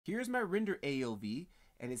Here's my render AOV,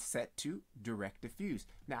 and it's set to direct diffuse.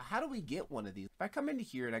 Now, how do we get one of these? If I come into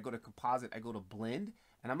here and I go to composite, I go to blend,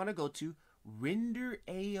 and I'm gonna go to render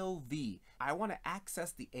AOV. I wanna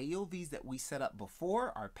access the AOVs that we set up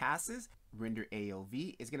before, our passes. Render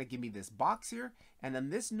AOV is gonna give me this box here, and then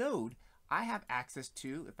this node, I have access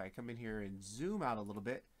to, if I come in here and zoom out a little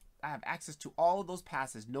bit, I have access to all of those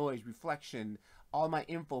passes, noise, reflection, all my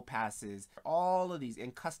info passes, all of these,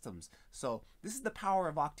 and customs. So this is the power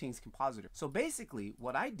of Octane's Compositor. So basically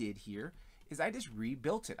what I did here is I just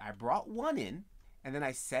rebuilt it. I brought one in and then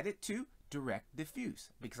I set it to direct diffuse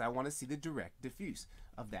because I want to see the direct diffuse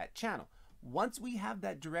of that channel. Once we have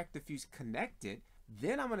that direct diffuse connected,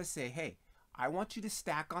 then I'm going to say, hey, I want you to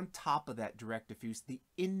stack on top of that direct diffuse the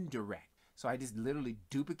indirect. So I just literally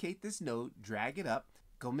duplicate this node, drag it up,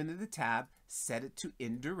 go into the tab, set it to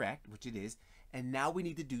indirect, which it is, and now we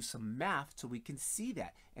need to do some math so we can see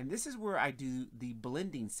that. And this is where I do the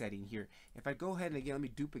blending setting here. If I go ahead and again, let me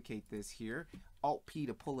duplicate this here, Alt-P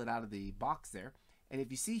to pull it out of the box there. And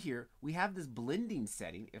if you see here, we have this blending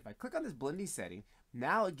setting. If I click on this blending setting,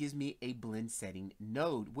 now it gives me a blend setting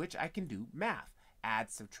node, which I can do math.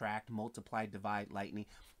 Add, subtract, multiply, divide, lightning.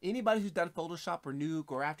 Anybody who's done Photoshop or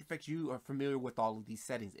Nuke or After Effects, you are familiar with all of these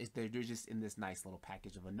settings. They're just in this nice little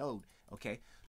package of a node, okay?